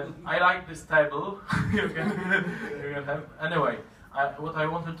I like this table. you can have anyway. What I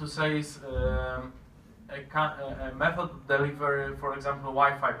wanted to say is a method to deliver, for example,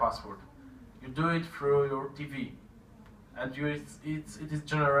 Wi-Fi password. You do it through your TV, and it is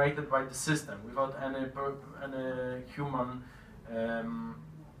generated by the system without any human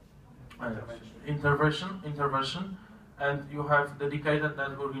intervention, and you have dedicated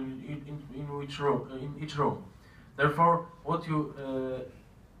network in each room. Therefore,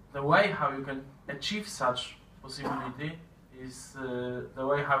 the way how you can achieve such possibility is the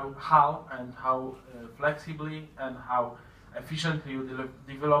way how flexibly and how efficiently you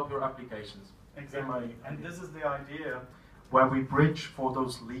develop your applications. Exactly. And this is the idea where we bridge for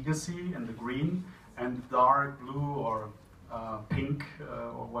those legacy and the green and dark blue or pink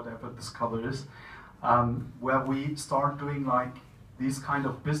or whatever this color is, where we start doing like these kind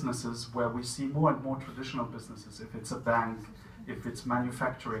of businesses where we see more and more traditional businesses. If it's a bank, if it's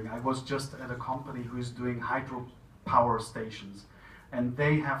manufacturing. I was just at a company who is doing hydropower stations, and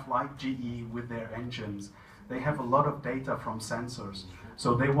they have, like GE with their engines, they have a lot of data from sensors,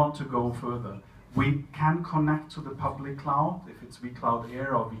 so they want to go further. We can connect to the public cloud, if it's vCloud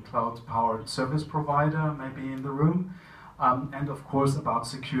Air or vCloud powered service provider, maybe in the room. And of course about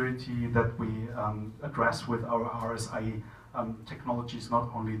security that we address with our RSI technologies, not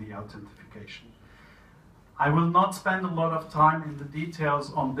only the authentication. I will not spend a lot of time in the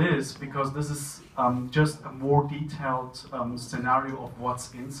details on this, because this is just a more detailed scenario of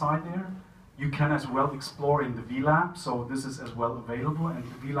what's inside there. You can as well explore in the VLab, so this is as well available, and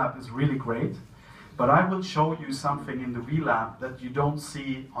the VLab is really great. But I will show you something in the VLab that you don't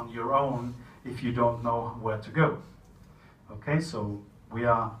see on your own if you don't know where to go. Okay, so we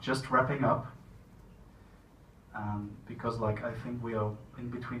are just wrapping up, because like I think we are in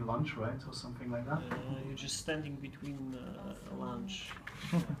between lunch, right, or something like that? You're just standing between lunch,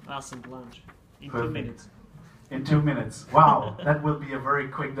 us and lunch. In Perfect. 2 minutes. In 2 minutes. Wow, that will be a very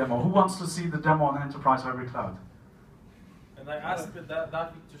quick demo. Who wants to see the demo on Enterprise Hybrid Cloud? And I asked David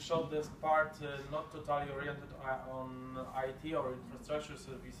to show this part not totally oriented on IT or infrastructure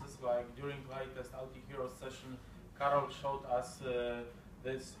services. Like during latest IT Heroes session, Karol showed us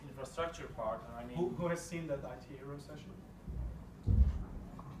this infrastructure part. I mean, Who has seen that IT Hero session?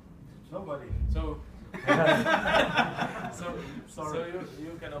 Nobody. so so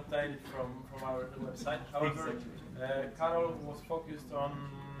you can obtain it from our website. However, Karol was focused on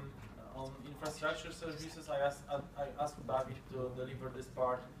infrastructure services. I asked David to deliver this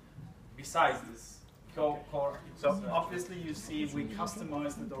part besides this core. So obviously you see we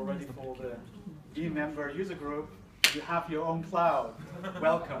customized it already for the VMware user group. You have your own cloud.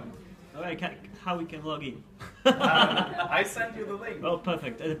 Welcome. Okay, how we can log in? I sent you the link. Oh,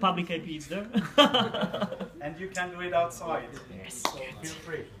 perfect. The public IP is there. And you can do it outside. Yes. So feel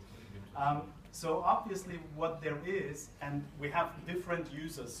free. So obviously what there is, and we have different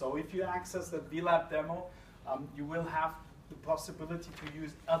users. So if you access the VLab demo, you will have the possibility to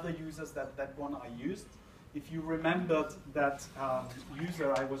use other users that one I used. If you remembered that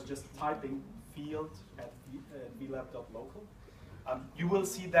user, I was just typing field at vlab.local. You will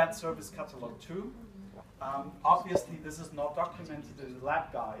see that service catalog too. Obviously, this is not documented in the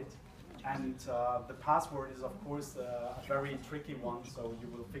lab guide, and the password is, of course, a very tricky one, so you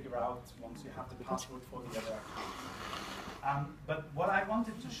will figure out once you have the password for the other accounts. But what I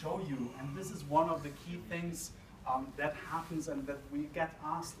wanted to show you, and this is one of the key things that happens and that we get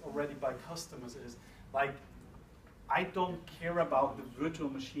asked already by customers is, like, I don't care about the virtual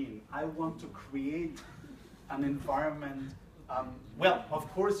machine. I want to create an environment. Well, of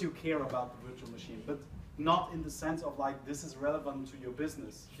course you care about the virtual machine, but not in the sense of like this is relevant to your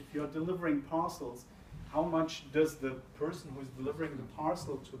business. If you're delivering parcels, how much does the person who's delivering the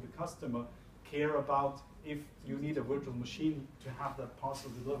parcel to the customer care about if you need a virtual machine to have that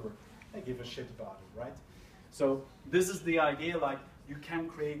parcel delivered? They give a shit about it, right? So this is the idea, like you can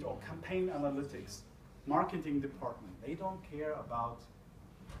create or campaign analytics, marketing department, they don't care about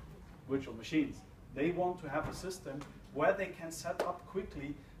virtual machines. They want to have a system where they can set up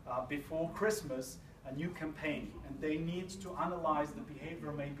quickly before Christmas a new campaign, and they need to analyze the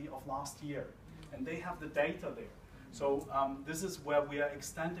behavior maybe of last year, and they have the data there. So this is where we are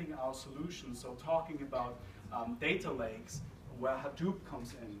extending our solution, so talking about data lakes, where Hadoop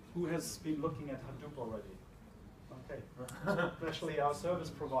comes in. Who has been looking at Hadoop already? Okay, especially our service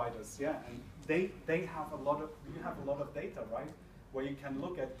providers, yeah, and they have a lot of, you have a lot of data, right? Where you can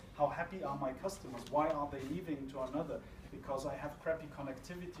look at how happy are my customers, why are they leaving to another? Because I have crappy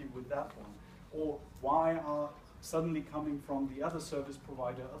connectivity with that one. Or why are suddenly coming from the other service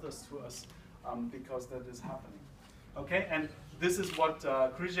provider, others to us, because that is happening. Okay, and this is what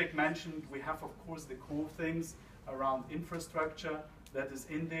Krzysztof mentioned. We have, of course, the core things around infrastructure that is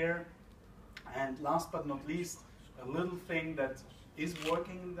in there. And last but not least, a little thing that is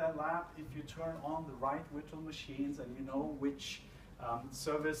working in the lab, if you turn on the right virtual machines and you know which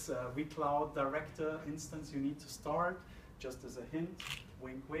service vCloud director instance you need to start, just as a hint,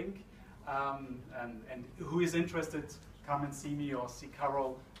 wink wink. And who is interested, come and see me or see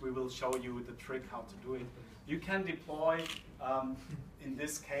Karol. We will show you the trick how to do it. You can deploy, in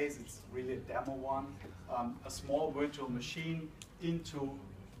this case, it's really a demo one, a small virtual machine into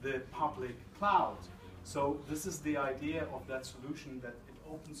the public cloud. So this is the idea of that solution, that it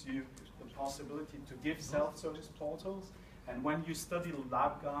opens you the possibility to give self-service portals. And when you study the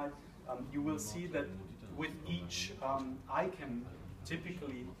lab guide, you will see that with each icon,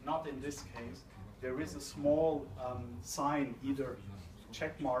 typically, not in this case, there is a small sign, either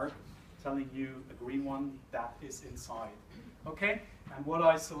check mark, telling you a green one that is inside. Okay, and what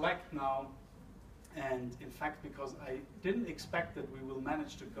I select now, and in fact, because I didn't expect that we will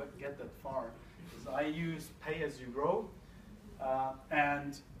manage to get that far, is I use pay-as-you-grow,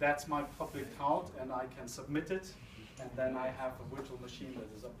 and that's my public cloud, and I can submit it, and then I have a virtual machine that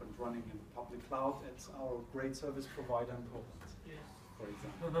is up and running in the public cloud. It's our great service provider in Poland, for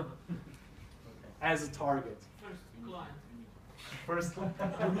example, as a target. First client.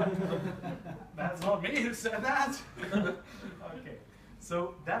 That's not me who said that. Okay,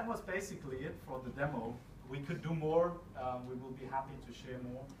 so that was basically it for the demo. We could do more. We will be happy to share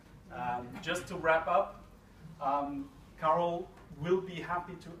more. Just to wrap up, Karol will be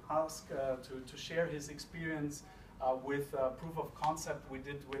happy to ask to share his experience with proof of concept we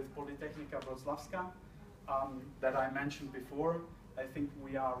did with Politechnika Wrocławska that I mentioned before. I think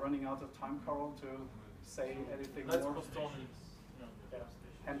we are running out of time, Karol, to say anything more. Let's postpone it.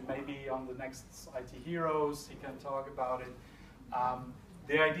 And maybe on the next IT Heroes, he can talk about it.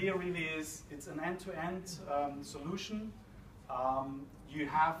 The idea really is it's an end-to-end solution. You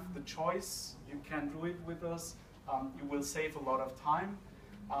have the choice. You can do it with us. You will save a lot of time.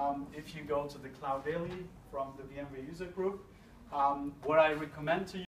 If you go to the Cloud Daily from the VMware user group, what I recommend to you